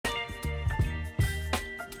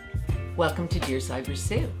Welcome to Dear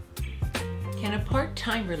Sybersue. Can a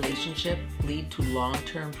part-time relationship lead to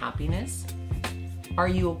long-term happiness? Are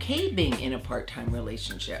you okay being in a part-time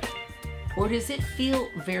relationship? Or does it feel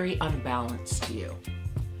very unbalanced to you?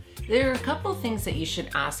 There are a couple things that you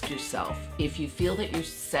should ask yourself if you feel that you're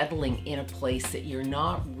settling in a place that you're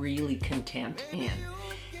not really content in.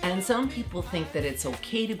 And some people think that it's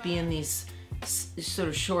okay to be in these sort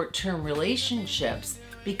of short-term relationships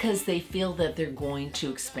because they feel that they're going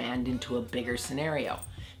to expand into a bigger scenario.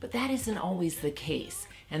 But that isn't always the case.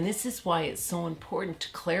 And this is why it's so important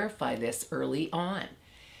to clarify this early on.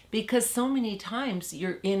 Because so many times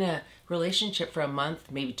you're in a relationship for a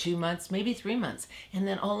month, maybe 2 months, maybe 3 months, and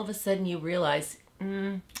then all of a sudden you realize,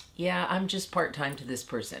 yeah, I'm just part-time to this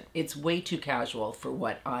person. It's way too casual for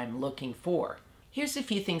what I'm looking for. Here's a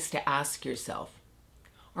few things to ask yourself.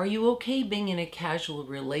 Are you okay being in a casual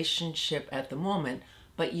relationship at the moment,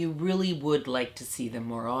 but you really would like to see them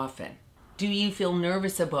more often? Do you feel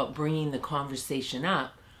nervous about bringing the conversation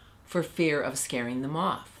up for fear of scaring them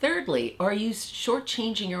off? Thirdly, are you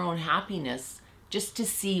shortchanging your own happiness just to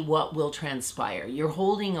see what will transpire? You're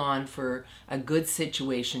holding on for a good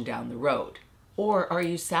situation down the road. Or are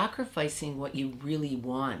you sacrificing what you really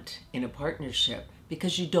want in a partnership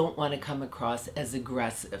because you don't want to come across as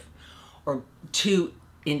aggressive or too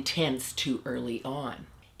intense too early on?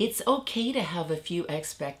 It's okay to have a few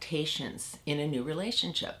expectations in a new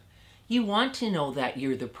relationship. You want to know that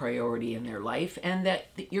you're the priority in their life and that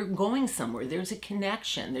you're going somewhere. There's a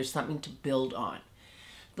connection. There's something to build on.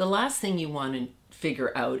 The last thing you want to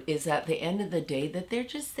figure out is at the end of the day that they're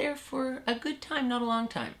just there for a good time, not a long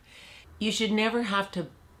time. You should never have to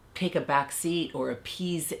take a back seat or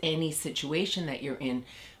appease any situation that you're in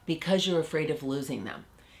because you're afraid of losing them.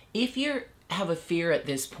 If you have a fear at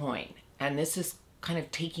this point, and this is kind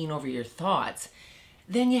of taking over your thoughts,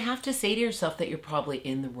 then you have to say to yourself that you're probably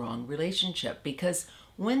in the wrong relationship, because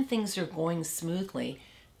when things are going smoothly,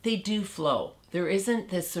 they do flow. There isn't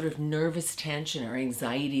this sort of nervous tension or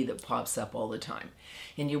anxiety that pops up all the time,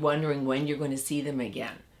 and you're wondering when you're going to see them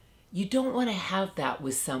again. You don't want to have that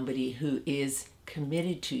with somebody who is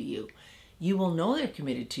committed to you. You will know they're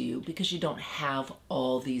committed to you because you don't have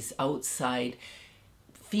all these outside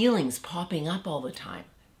feelings popping up all the time.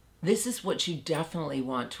 This is what you definitely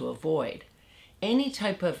want to avoid. Any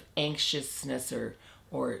type of anxiousness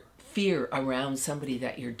or fear around somebody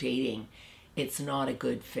that you're dating, it's not a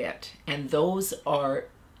good fit. And those are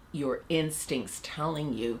your instincts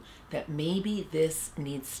telling you that maybe this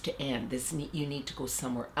needs to end. You need to go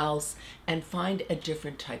somewhere else and find a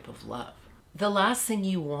different type of love. The last thing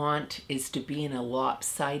you want is to be in a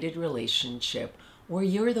lopsided relationship where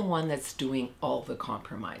you're the one that's doing all the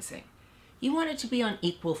compromising. You want it to be on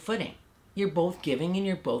equal footing. You're both giving and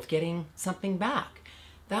you're both getting something back.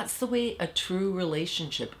 That's the way a true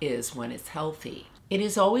relationship is when it's healthy. It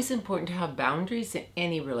is always important to have boundaries in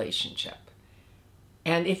any relationship.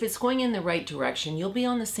 And if it's going in the right direction, you'll be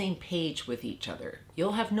on the same page with each other.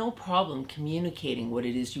 You'll have no problem communicating what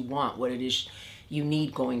it is you want, what it is you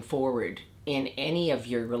need going forward in any of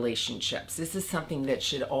your relationships. This is something that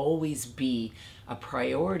should always be a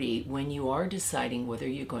priority when you are deciding whether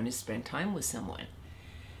you're going to spend time with someone.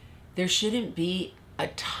 There shouldn't be a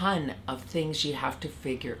ton of things you have to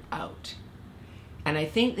figure out. And I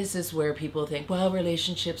think this is where people think, well,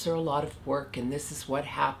 relationships are a lot of work and this is what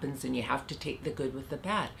happens and you have to take the good with the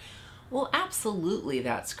bad. Well, absolutely,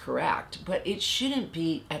 that's correct. But it shouldn't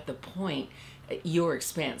be at the point at your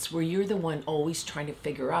expense where you're the one always trying to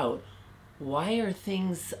figure out, why are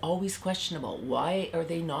things always questionable? Why are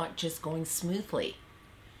they not just going smoothly?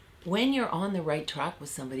 When you're on the right track with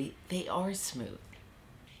somebody, they are smooth.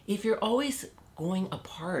 If you're always going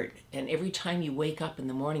apart and every time you wake up in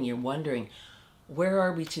the morning, you're wondering, where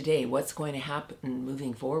are we today? What's going to happen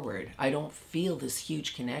moving forward? I don't feel this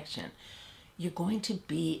huge connection. You're going to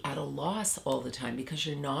be at a loss all the time because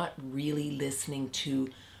you're not really listening to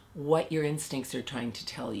what your instincts are trying to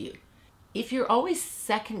tell you. If you're always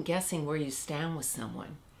second guessing where you stand with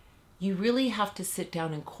someone, you really have to sit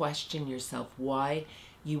down and question yourself why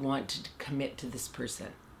you want to commit to this person.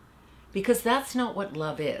 Because that's not what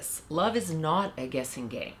love is. Love is not a guessing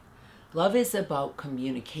game. Love is about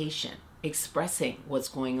communication, expressing what's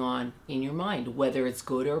going on in your mind, whether it's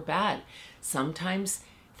good or bad. Sometimes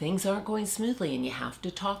things aren't going smoothly and you have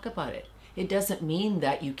to talk about it. It doesn't mean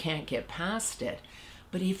that you can't get past it.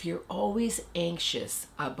 But if you're always anxious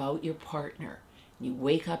about your partner, you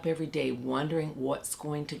wake up every day wondering what's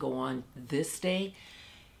going to go on this day,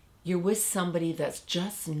 you're with somebody that's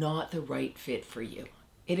just not the right fit for you.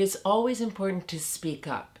 It is always important to speak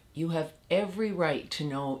up. You have every right to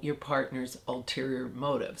know your partner's ulterior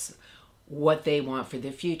motives. what they want for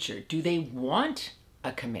the future. Do they want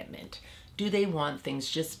a commitment? Do they want things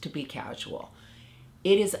just to be casual?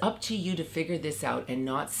 It is up to you to figure this out and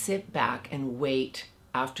not sit back and wait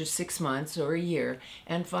after 6 months or a year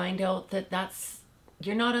and find out that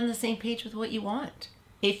you're not on the same page with what you want.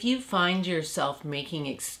 If you find yourself making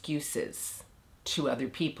excuses to other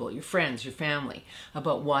people, your friends, your family,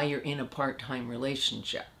 about why you're in a part-time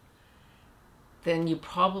relationship, then you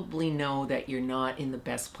probably know that you're not in the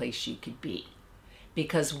best place you could be.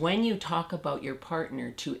 Because when you talk about your partner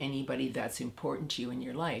to anybody that's important to you in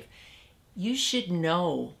your life, you should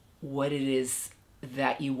know what it is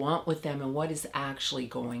that you want with them and what is actually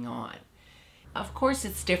going on. Of course,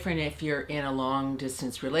 it's different if you're in a long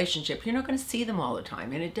distance relationship. You're not going to see them all the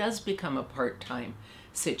time, and it does become a part-time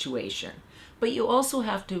situation. But you also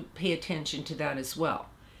have to pay attention to that as well,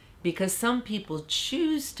 because some people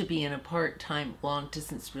choose to be in a part-time long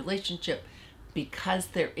distance relationship because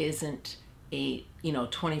there isn't a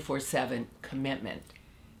 24/7 commitment.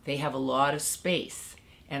 They have a lot of space,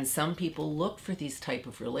 and some people look for these type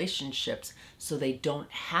of relationships so they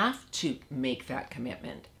don't have to make that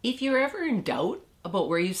commitment. If you're ever in doubt about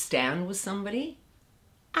where you stand with somebody,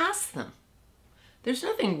 ask them. There's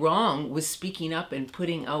nothing wrong with speaking up and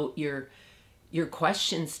putting out your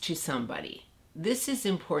questions to somebody. This is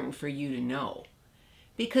important for you to know,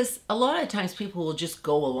 because a lot of times people will just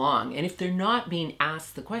go along, and if they're not being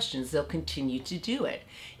asked the questions, they'll continue to do it.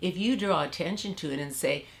 If you draw attention to it and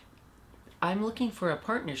say, I'm looking for a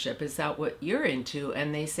partnership, is that what you're into?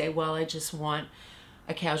 And they say, well, I just want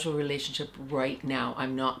a casual relationship right now,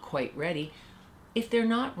 I'm not quite ready. If they're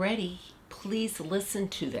not ready, please listen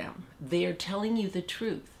to them. They're telling you the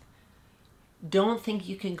truth. Don't think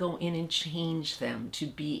you can go in and change them to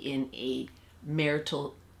be in a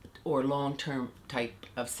marital or long-term type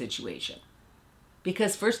of situation.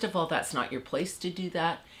 Because first of all, that's not your place to do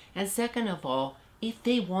that. And second of all, if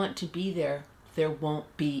they want to be there, there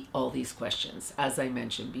won't be all these questions, as I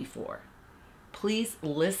mentioned before. Please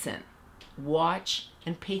listen, watch,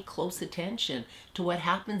 and pay close attention to what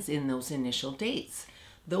happens in those initial dates.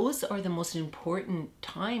 Those are the most important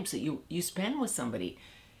times that you spend with somebody,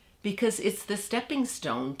 because it's the stepping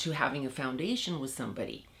stone to having a foundation with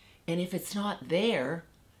somebody. And if it's not there,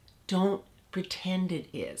 don't pretend it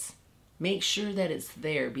is. Make sure that it's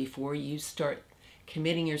there before you start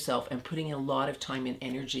committing yourself and putting a lot of time and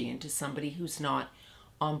energy into somebody who's not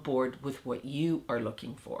on board with what you are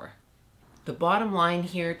looking for. The bottom line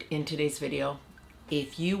here in today's video,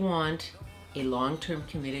 if you want a long-term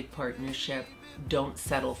committed partnership, don't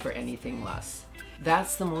settle for anything less.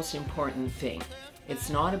 That's the most important thing. It's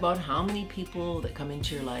not about how many people that come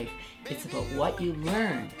into your life. It's about what you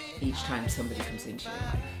learn each time somebody comes into your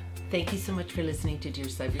life. Thank you so much for listening to Dear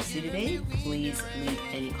Sybersue today. Please leave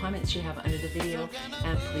any comments you have under the video,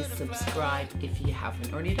 and please subscribe if you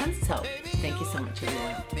haven't already done so. Thank you so much,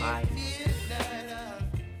 everyone. Bye.